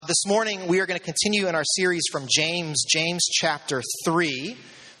This morning, we are going to continue in our series from James chapter 3.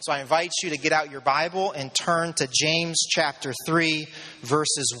 So I invite you to get out your Bible and turn to James chapter 3,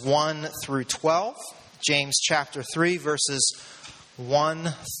 verses 1 through 12. James chapter 3, verses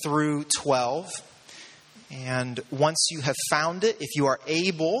 1 through 12. And once you have found it, if you are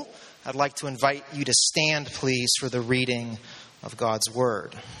able, I'd like to invite you to stand, please, for the reading of God's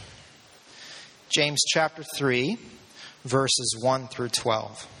Word. James chapter 3, verses 1 through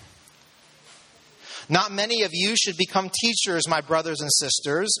 12. Not many of you should become teachers, my brothers and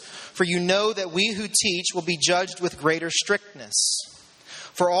sisters, for you know that we who teach will be judged with greater strictness.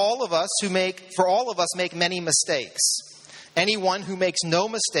 For all of us make many mistakes. Anyone who makes no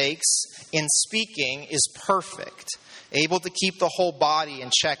mistakes in speaking is perfect, able to keep the whole body in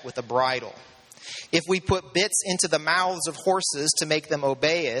check with a bridle. If we put bits into the mouths of horses to make them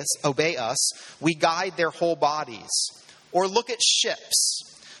obey us, we guide their whole bodies. Or look at ships.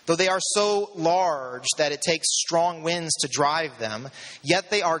 Though they are so large that it takes strong winds to drive them,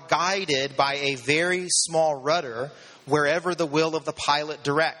 yet they are guided by a very small rudder wherever the will of the pilot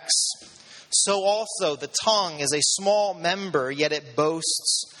directs. So also the tongue is a small member, yet it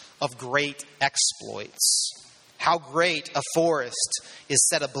boasts of great exploits. How great a forest is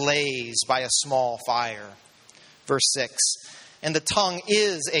set ablaze by a small fire. Verse 6, and the tongue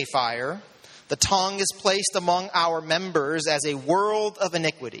is a fire. The tongue is placed among our members as a world of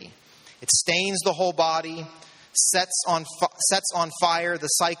iniquity. It stains the whole body, sets on fire the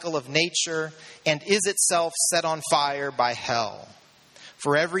cycle of nature, and is itself set on fire by hell.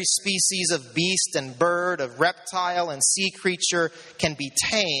 For every species of beast and bird, of reptile and sea creature can be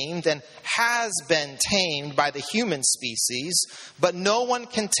tamed and has been tamed by the human species, but no one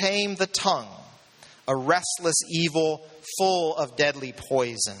can tame the tongue, a restless evil full of deadly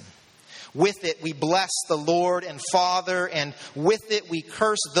poison. With it we bless the Lord and Father, and with it we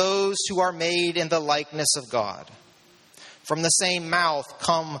curse those who are made in the likeness of God. From the same mouth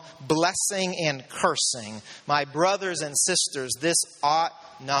come blessing and cursing. My brothers and sisters, this ought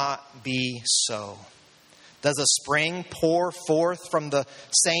not be so. Does a spring pour forth from the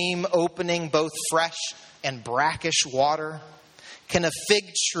same opening both fresh and brackish water? Can a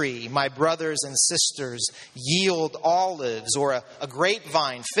fig tree, my brothers and sisters, yield olives, or a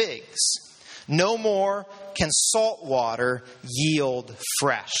grapevine figs? No more can salt water yield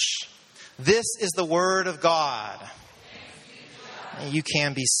fresh. This is the word of God. You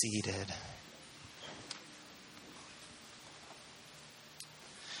can be seated.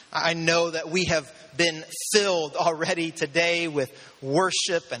 I know that we have been filled already today with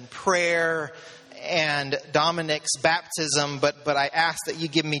worship and prayer and Dominic's baptism, but I ask that you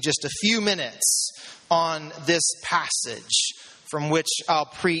give me just a few minutes on this passage from which I'll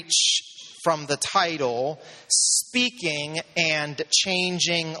preach from the title, Speaking and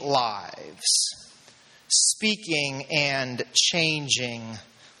Changing Lives. Speaking and Changing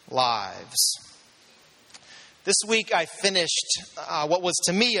Lives. This week I finished what was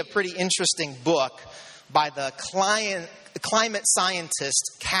to me a pretty interesting book by the climate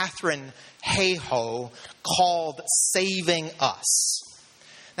scientist Katharine Hayhoe called Saving Us.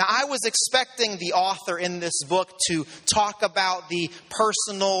 Now, I was expecting the author in this book to talk about the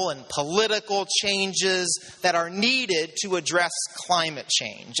personal and political changes that are needed to address climate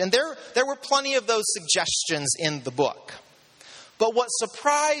change. And there were plenty of those suggestions in the book. But what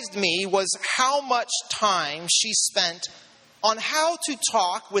surprised me was how much time she spent on how to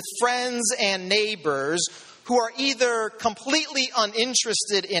talk with friends and neighbors who are either completely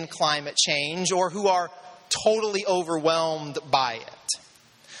uninterested in climate change or who are totally overwhelmed by it.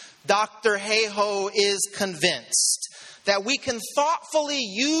 Dr. Hayhoe is convinced that we can thoughtfully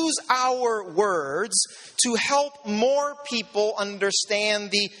use our words to help more people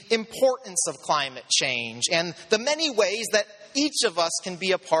understand the importance of climate change and the many ways that each of us can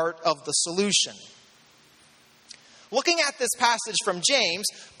be a part of the solution. Looking at this passage from James,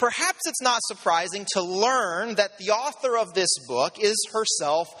 perhaps it's not surprising to learn that the author of this book is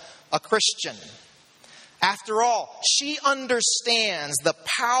herself a Christian. After all, she understands the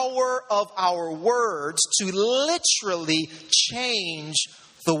power of our words to literally change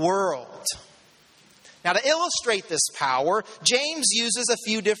the world. Now, to illustrate this power, James uses a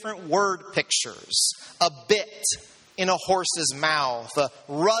few different word pictures. A bit in a horse's mouth, a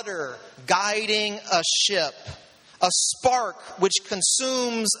rudder guiding a ship, a spark which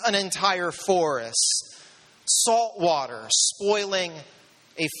consumes an entire forest, salt water spoiling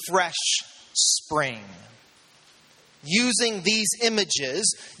a fresh spring. Using these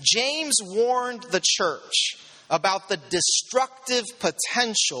images, James warned the church about the destructive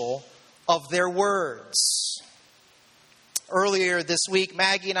potential of their words. Earlier this week,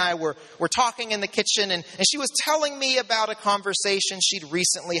 Maggie and I were talking in the kitchen, and she was telling me about a conversation she'd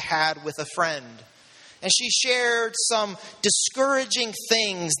recently had with a friend. And she shared some discouraging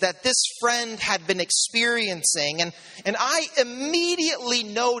things that this friend had been experiencing. And I immediately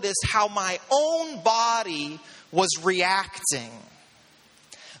noticed how my own body was reacting.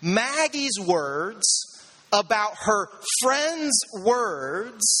 Maggie's words about her friend's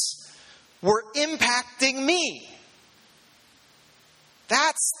words were impacting me.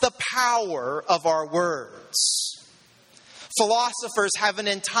 That's the power of our words. Philosophers have an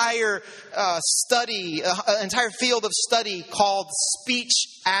entire field of study called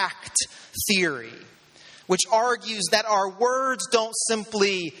speech-act theory, which argues that our words don't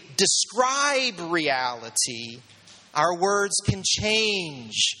simply describe reality. Our words can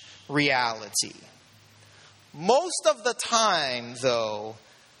change reality. Most of the time, though,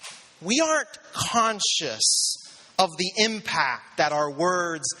 we aren't conscious of the impact that our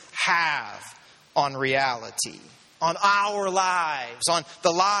words have on reality, on our lives, on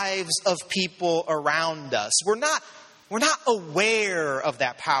the lives of people around us. We're not aware of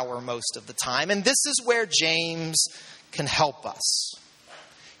that power most of the time, and this is where James can help us.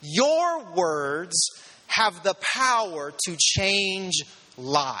 Your words have the power to change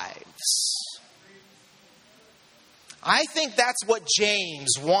lives. I think that's what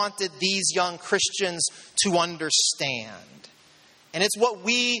James wanted these young Christians to understand. And it's what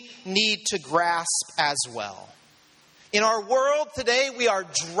we need to grasp as well. In our world today, we are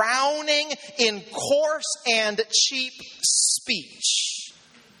drowning in coarse and cheap speech.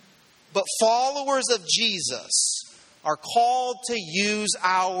 But followers of Jesus are called to use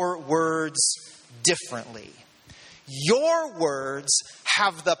our words differently. Your words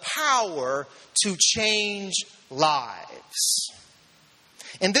have the power to change lives.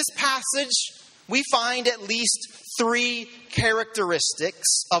 In this passage, we find at least 3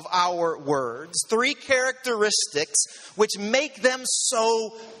 characteristics of our words. 3 characteristics which make them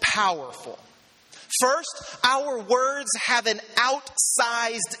so powerful. First, our words have an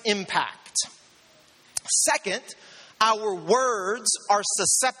outsized impact. Second, our words are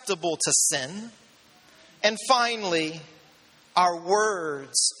susceptible to sin. And finally, our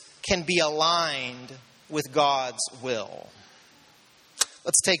words can be aligned with God's will.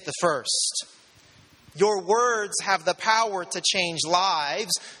 Let's take the first. Your words have the power to change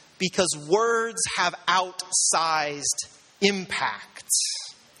lives because words have outsized impact.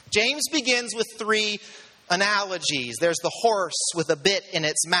 James begins with 3 analogies. There's the horse with a bit in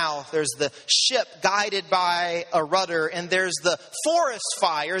its mouth. There's the ship guided by a rudder. And there's the forest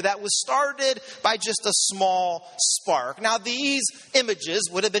fire that was started by just a small spark. Now, these images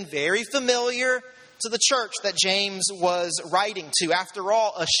would have been very familiar to the church that James was writing to. After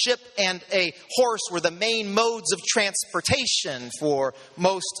all, a ship and a horse were the main modes of transportation for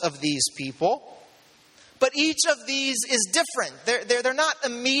most of these people. But each of these is different. They're not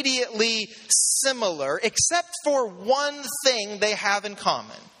immediately similar, except for one thing they have in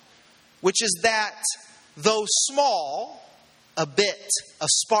common, which is that though small, a bit, a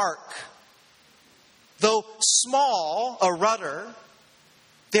spark, though small, a rudder,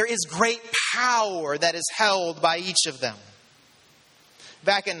 there is great power that is held by each of them.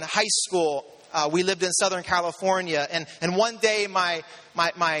 Back in high school, we lived in Southern California, and one day my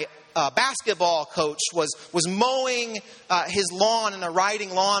basketball coach was mowing his lawn in a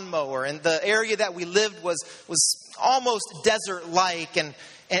riding lawnmower, and the area that we lived was almost desert-like, and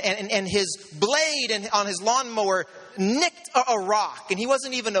his blade on his lawnmower nicked a rock, and he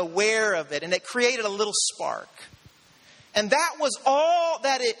wasn't even aware of it, and it created a little spark. And that was all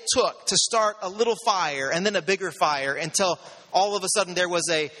that it took to start a little fire and then a bigger fire until all of a sudden there was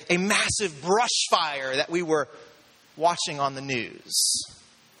a massive brush fire that we were watching on the news.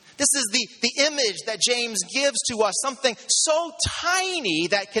 This is the image that James gives to us, something so tiny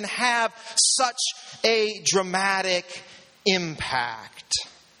that can have such a dramatic impact.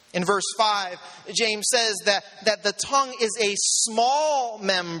 In verse 5, James says that the tongue is a small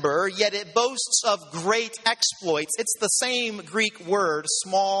member, yet it boasts of great exploits. It's the same Greek word,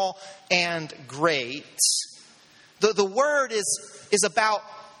 small and great. The word is about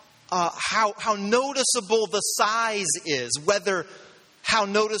how noticeable the size is, whether how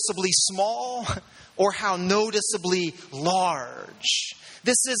noticeably small or how noticeably large.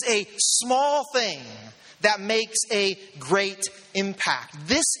 This is a small thing that makes a great impact.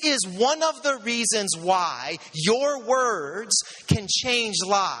 This is one of the reasons why your words can change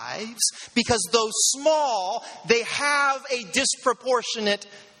lives, because though small, they have a disproportionate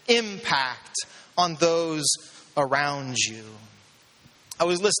impact on those around you. I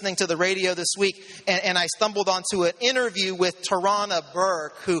was listening to the radio this week, and I stumbled onto an interview with Tarana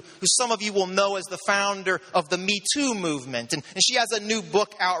Burke, who some of you will know as the founder of the Me Too movement. And she has a new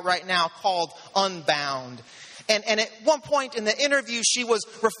book out right now called Unbound. And at one point in the interview, she was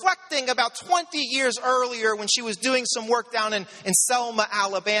reflecting about 20 years earlier when she was doing some work down in Selma,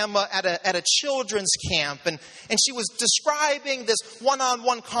 Alabama at a children's camp. And she was describing this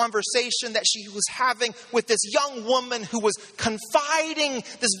one-on-one conversation that she was having with this young woman who was confiding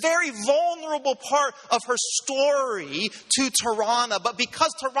this very vulnerable part of her story to Tarana. But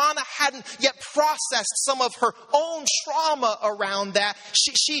because Tarana hadn't yet processed some of her own trauma around that,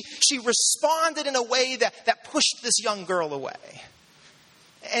 she responded in a way that pushed this young girl away.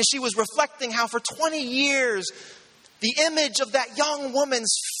 And she was reflecting how for 20 years, the image of that young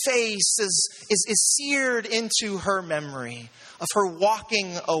woman's face is seared into her memory of her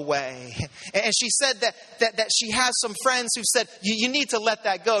walking away. And she said that she has some friends who said, you need to let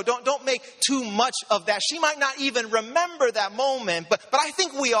that go. Don't make too much of that. She might not even remember that moment, but I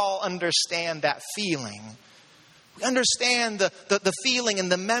think we all understand that feeling. We understand the feeling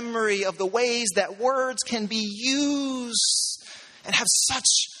and the memory of the ways that words can be used and have such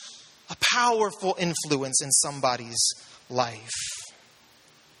a powerful influence in somebody's life.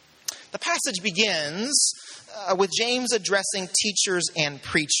 The passage begins with James addressing teachers and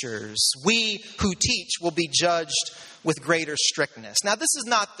preachers. We who teach will be judged with greater strictness. Now, this is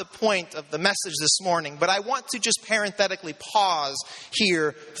not the point of the message this morning, but I want to just parenthetically pause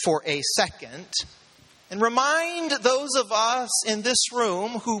here for a second and remind those of us in this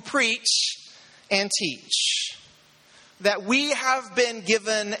room who preach and teach that we have been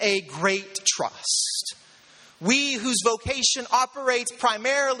given a great trust. We whose vocation operates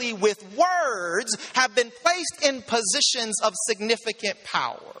primarily with words have been placed in positions of significant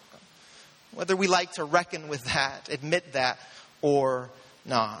power, whether we like to reckon with that, admit that, or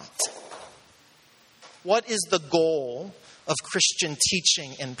not. What is the goal of Christian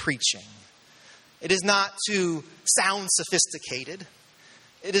teaching and preaching? It is not to sound sophisticated.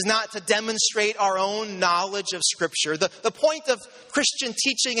 It is not to demonstrate our own knowledge of Scripture. The point of Christian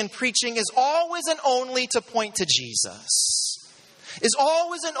teaching and preaching is always and only to point to Jesus. Is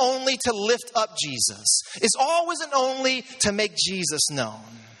always and only to lift up Jesus. Is always and only to make Jesus known.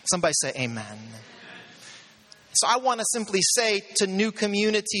 Somebody say amen. So I want to simply say to New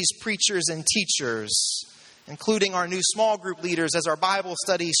Communities, preachers and teachers, including our new small group leaders as our Bible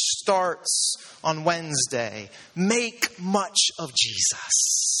study starts on Wednesday, make much of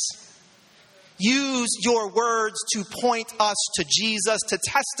Jesus. Use your words to point us to Jesus, to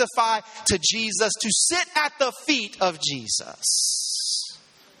testify to Jesus, to sit at the feet of Jesus.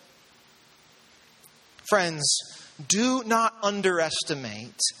 Friends, do not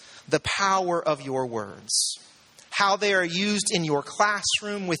underestimate the power of your words, how they are used in your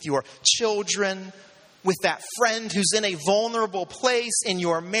classroom, with your children, with that friend who's in a vulnerable place in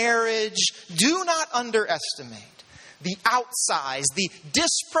your marriage. Do not underestimate the outsized, the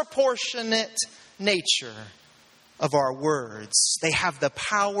disproportionate nature of our words. They have the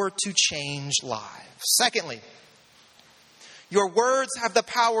power to change lives. Secondly, your words have the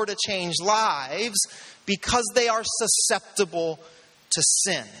power to change lives because they are susceptible to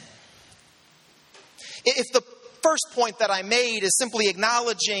sin. If the first point that I made is simply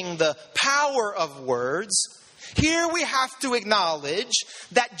acknowledging the power of words, here we have to acknowledge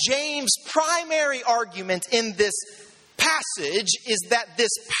that James' primary argument in this passage is that this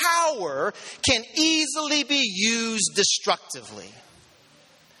power can easily be used destructively.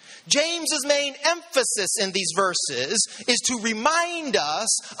 James's main emphasis in these verses is to remind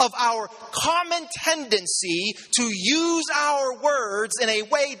us of our common tendency to use our words in a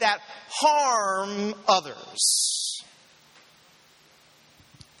way that harm others.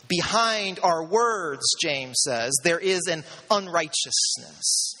 Behind our words, James says, there is an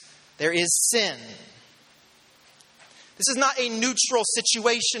unrighteousness. There is sin. This is not a neutral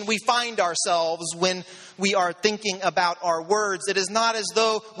situation we find ourselves when we are thinking about our words. It is not as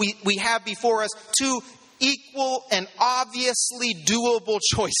though we have before us two equal and obviously doable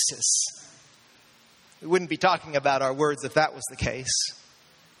choices. We wouldn't be talking about our words if that was the case.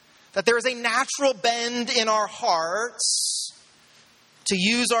 That there is a natural bend in our hearts to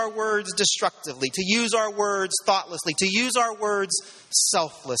use our words destructively, to use our words thoughtlessly, to use our words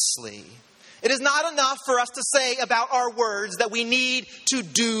selflessly. It is not enough for us to say about our words that we need to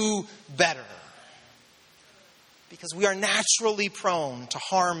do better, because we are naturally prone to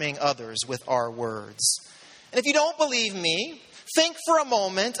harming others with our words. And if you don't believe me, think for a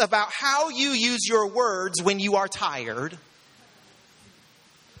moment about how you use your words when you are tired,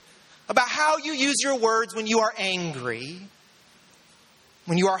 about how you use your words when you are angry,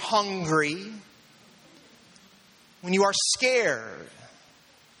 when you are hungry, when you are scared.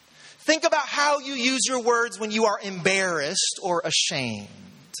 Think about how you use your words when you are embarrassed or ashamed.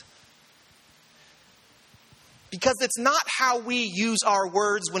 Because it's not how we use our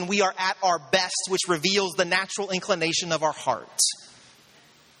words when we are at our best, which reveals the natural inclination of our heart.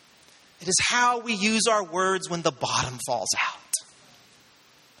 It is how we use our words when the bottom falls out,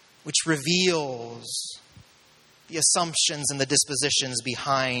 which reveals the assumptions and the dispositions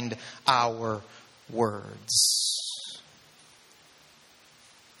behind our words.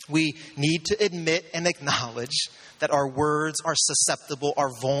 We need to admit and acknowledge that our words are susceptible, are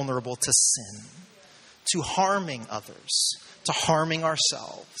vulnerable to sin, to harming others, to harming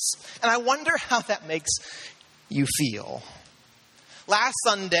ourselves. And I wonder how that makes you feel. Last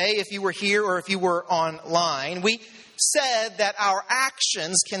Sunday, if you were here or if you were online, we said that our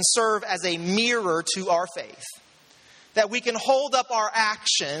actions can serve as a mirror to our faith. That we can hold up our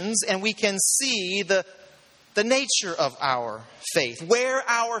actions and we can see the nature of our faith, where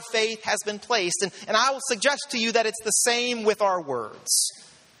our faith has been placed. And I will suggest to you that it's the same with our words.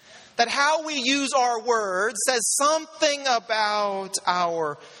 That how we use our words says something about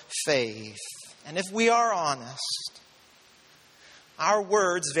our faith. And if we are honest, our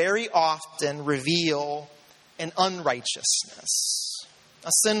words very often reveal an unrighteousness,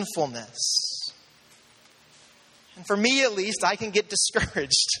 a sinfulness. And for me at least, I can get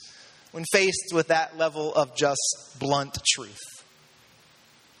discouraged when faced with that level of just blunt truth.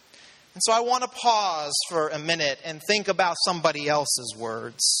 And so I want to pause for a minute and think about somebody else's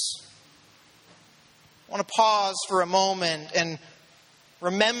words. I want to pause for a moment and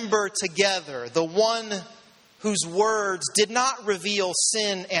remember together the one whose words did not reveal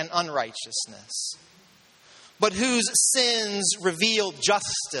sin and unrighteousness, but whose sins revealed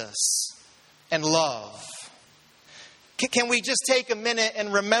justice and love. Can we just take a minute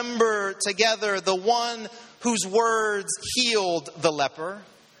and remember together the one whose words healed the leper?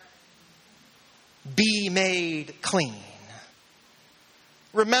 Be made clean.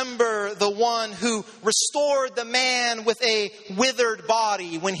 Remember the one who restored the man with a withered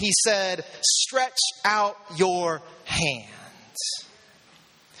body when he said, "Stretch out your hand."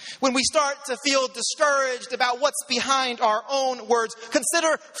 When we start to feel discouraged about what's behind our own words,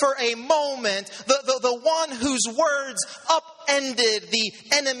 consider for a moment the one whose words upended the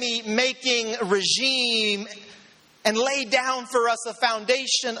enemy-making regime and laid down for us a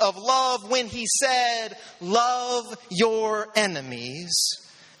foundation of love when he said, "Love your enemies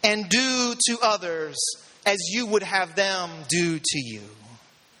and do to others as you would have them do to you."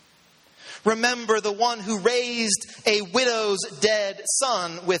 Remember the one who raised a widow's dead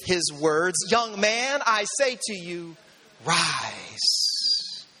son with his words, "Young man, I say to you,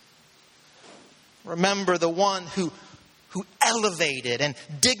 rise." Remember the one who elevated and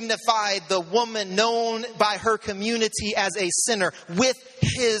dignified the woman known by her community as a sinner with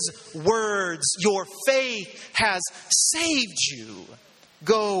his words, "Your faith has saved you.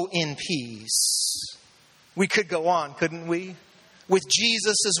 Go in peace." We could go on, couldn't we? With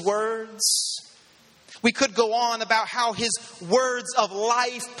Jesus' words. We could go on about how his words of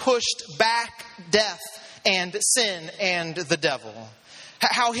life pushed back death and sin and the devil.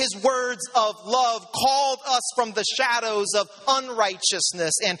 How his words of love called us from the shadows of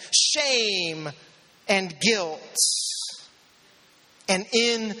unrighteousness and shame and guilt and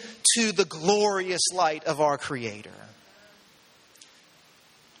into the glorious light of our Creator.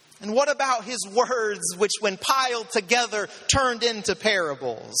 And what about his words, which when piled together turned into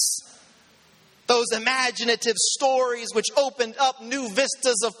parables? Those imaginative stories which opened up new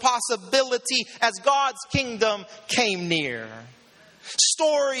vistas of possibility as God's kingdom came near.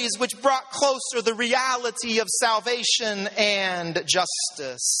 Stories which brought closer the reality of salvation and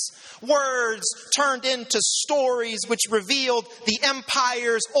justice. Words turned into stories which revealed the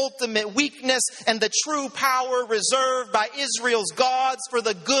empire's ultimate weakness and the true power reserved by Israel's gods for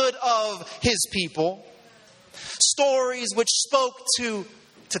the good of his people. Stories which spoke to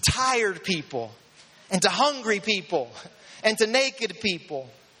tired people and to hungry people and to naked people.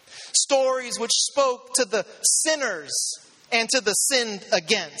 Stories which spoke to the sinners and to the sinned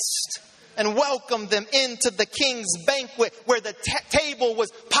against, and welcomed them into the king's banquet where the table was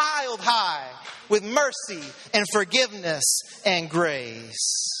piled high with mercy and forgiveness and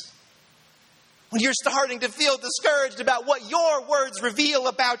grace. When you're starting to feel discouraged about what your words reveal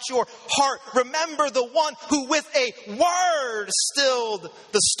about your heart, remember the one who with a word stilled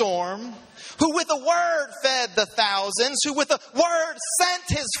the storm, who with a word fed the thousands, who with a word sent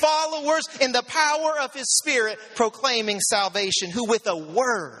his followers in the power of his Spirit proclaiming salvation, who with a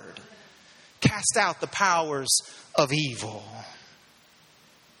word cast out the powers of evil.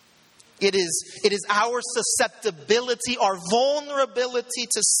 It is our susceptibility, our vulnerability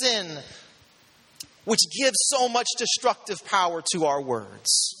to sin, which gives so much destructive power to our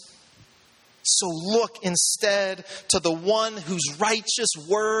words. So look instead to the one whose righteous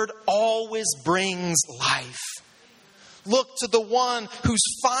word always brings life. Look to the one whose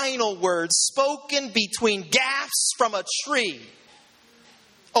final words, spoken between gasps from a tree,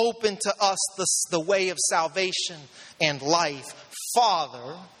 open to us the way of salvation and life.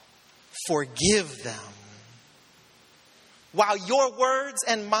 Father, forgive them. While your words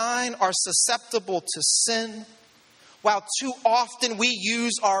and mine are susceptible to sin, while too often we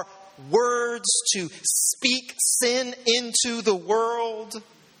use our words to speak sin into the world,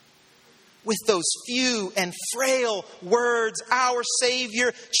 with those few and frail words, our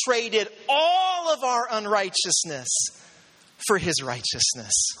Savior traded all of our unrighteousness for His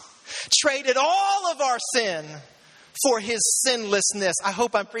righteousness. Traded all of our sin for His sinlessness. I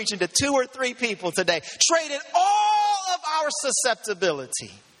hope I'm preaching to 2 or 3 people today. Traded all of our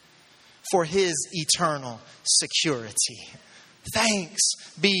susceptibility for His eternal security. Thanks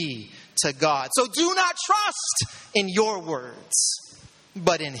be to God. So do not trust in your words,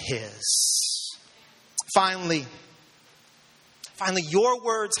 but in His. Finally, your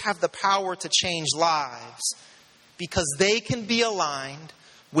words have the power to change lives because they can be aligned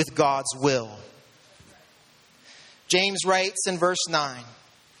with God's will. James writes in verse 9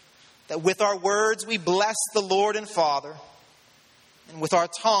 that with our words we bless the Lord and Father, and with our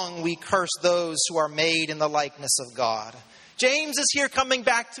tongue we curse those who are made in the likeness of God. James is here coming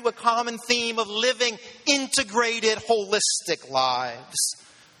back to a common theme of living integrated, holistic lives.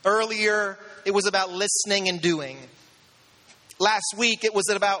 Earlier, it was about listening and doing. Last week, it was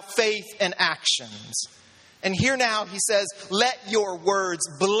about faith and actions. And here now, he says, let your words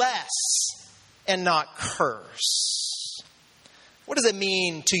bless and not curse. What does it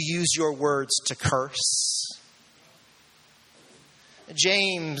mean to use your words to curse?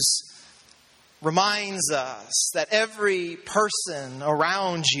 James reminds us that every person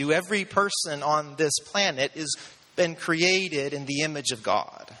around you, every person on this planet has been created in the image of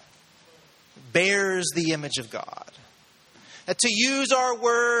God. Bears the image of God. That to use our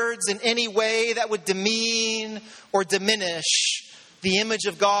words in any way that would demean or diminish the image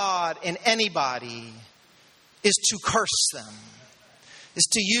of God in anybody is to curse them. Is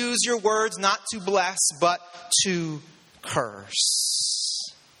to use your words not to bless, but to curse.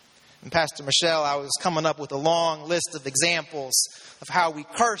 And Pastor Michelle, I was coming up with a long list of examples of how we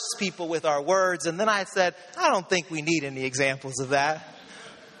curse people with our words. And then I said, I don't think we need any examples of that.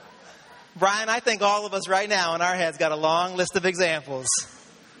 Brian, I think all of us right now in our heads got a long list of examples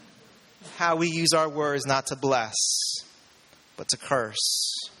of how we use our words not to bless, but to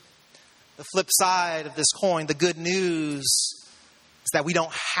curse. The flip side of this coin, the good news, is that we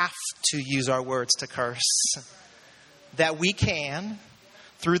don't have to use our words to curse. That we can,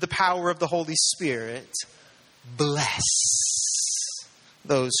 through the power of the Holy Spirit, bless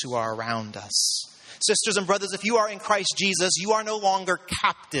those who are around us. Sisters and brothers, if you are in Christ Jesus, you are no longer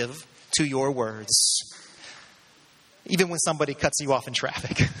captive to your words. Even when somebody cuts you off in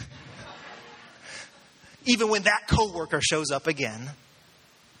traffic. Even when that coworker shows up again.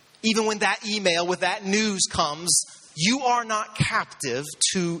 Even when that email with that news comes, you are not captive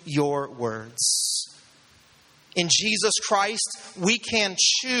to your words. In Jesus Christ, we can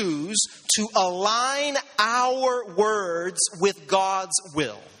choose to align our words with God's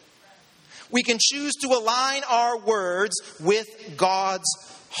will. We can choose to align our words with God's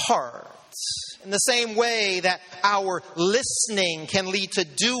heart. In the same way that our listening can lead to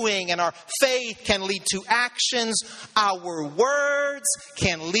doing and our faith can lead to actions, our words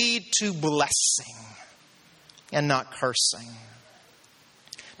can lead to blessing and not cursing.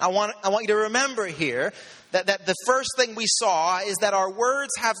 I want you to remember here that the first thing we saw is that our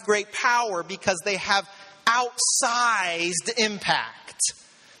words have great power because they have outsized impact.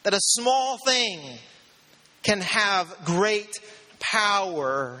 That a small thing can have great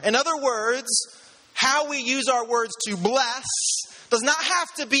power. In other words, how we use our words to bless does not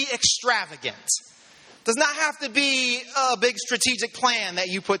have to be extravagant. Does not have to be a big strategic plan that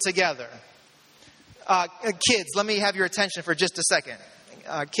you put together. Kids, let me have your attention for just a second.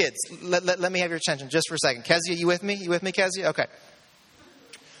 Kids, let me have your attention just for a second. Kezia, you with me? You with me, Kezia? Okay.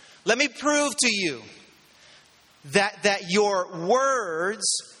 Let me prove to you that your words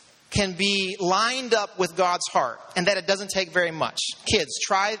can be lined up with God's heart and that it doesn't take very much. Kids,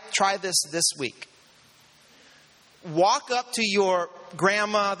 try this week. Walk up to your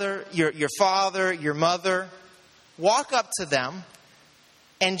grandmother, your father, your mother. Walk up to them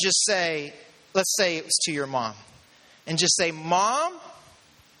and just say, let's say it was to your mom. And just say, Mom,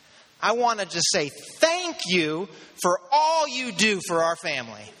 I want to just say thank you for all you do for our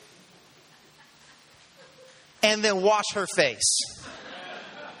family. And then wash her face.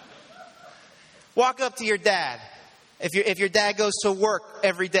 Walk up to your dad. If your dad goes to work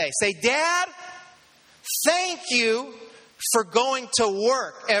every day, say, Dad, thank you for going to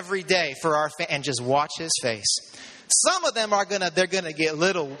work every day for our family. And just watch his face. Some of them they're gonna get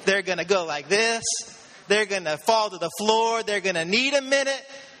little. They're gonna go like this. They're gonna fall to the floor. They're gonna need a minute.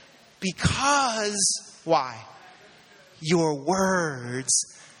 Because, why? Your words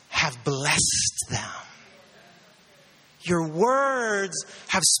have blessed them. Your words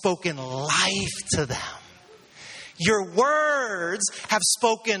have spoken life to them. Your words have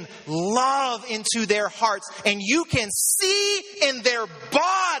spoken love into their hearts. And you can see in their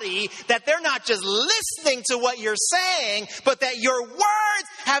body that they're not just listening to what you're saying, but that your words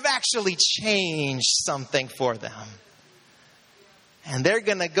have actually changed something for them. And they're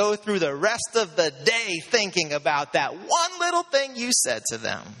going to go through the rest of the day thinking about that one little thing you said to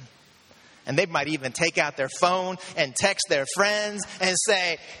them. And they might even take out their phone and text their friends and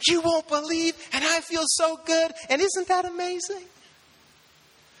say, you won't believe, and I feel so good. And isn't that amazing?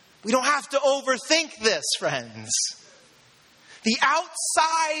 We don't have to overthink this, friends. The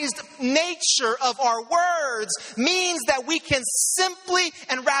outsized nature of our words means that we can simply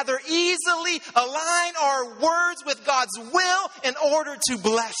and rather easily align our words with God's will in order to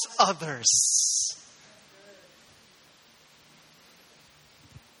bless others.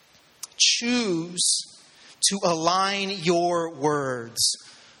 Choose to align your words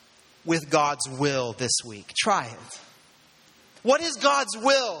with God's will this week. Try it. What is God's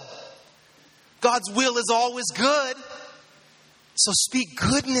will? God's will is always good. So speak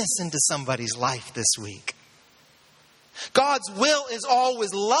goodness into somebody's life this week. God's will is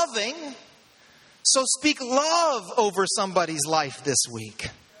always loving. So speak love over somebody's life this week.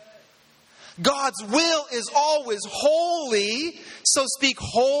 God's will is always holy, so speak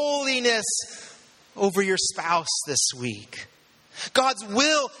holiness over your spouse this week. God's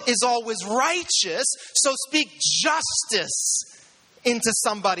will is always righteous, so speak justice into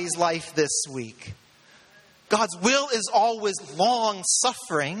somebody's life this week. God's will is always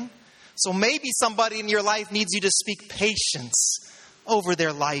long-suffering, so maybe somebody in your life needs you to speak patience over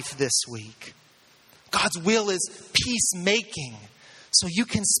their life this week. God's will is peacemaking, so you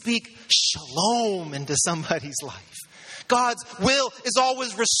can speak shalom into somebody's life. God's will is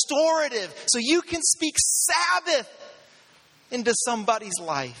always restorative, so you can speak Sabbath into somebody's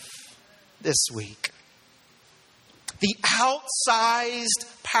life this week. The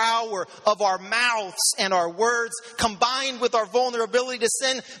outsized power of our mouths and our words combined with our vulnerability to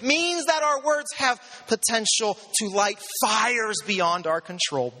sin means that our words have potential to light fires beyond our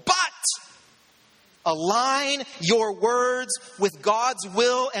control. But align your words with God's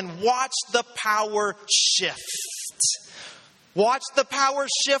will and watch the power shift. Watch the power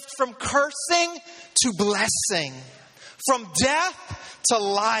shift from cursing to blessing, from death to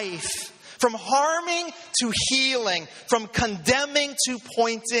life, from harming to healing, from condemning to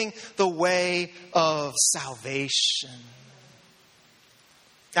pointing the way of salvation.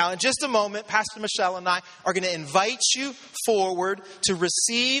 Now, in just a moment, Pastor Michelle and I are going to invite you forward to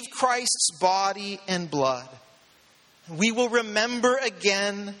receive Christ's body and blood. We will remember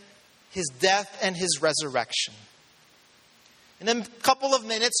again his death and his resurrection. In a couple of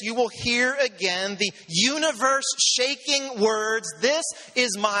minutes, you will hear again the universe-shaking words, "This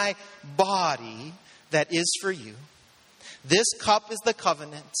is my body that is for you. This cup is the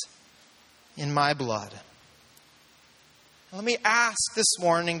covenant in my blood." Let me ask this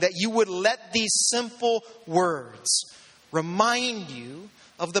morning that you would let these simple words remind you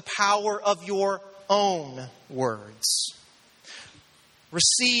of the power of your own words.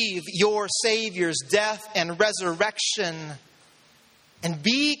 Receive your Savior's death and resurrection and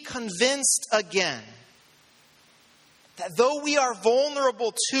be convinced again that though we are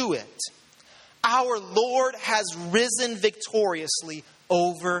vulnerable to it, our Lord has risen victoriously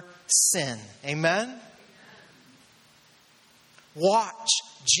over sin. Amen? Watch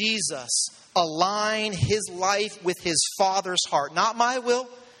Jesus align his life with his Father's heart. Not my will,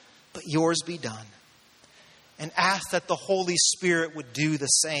 but yours be done. And ask that the Holy Spirit would do the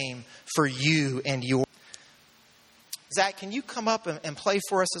same for you and yours. Zach, can you come up and play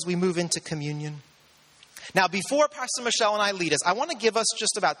for us as we move into communion? Now, before Pastor Michelle and I lead us, I want to give us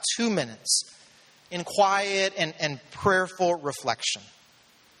just about 2 minutes in quiet and prayerful reflection.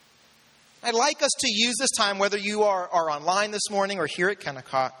 I'd like us to use this time, whether you are online this morning or here at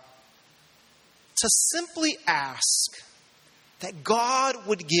Kennecott, to simply ask that God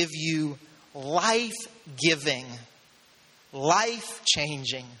would give you life-giving,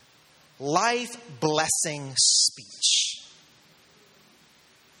 life-changing life-blessing speech.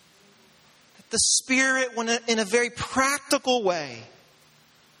 That the Spirit, in a very practical way,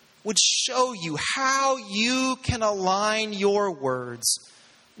 would show you how you can align your words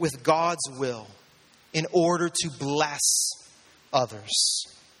with God's will in order to bless others.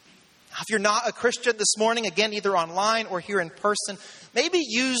 Now, if you're not a Christian this morning, again, either online or here in person, maybe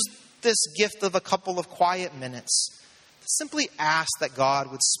use this gift of a couple of quiet minutes to simply ask that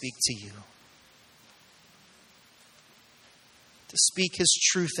God would speak to you. To speak His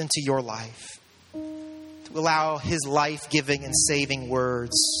truth into your life. To allow His life-giving and saving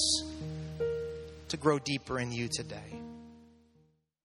words to grow deeper in you today.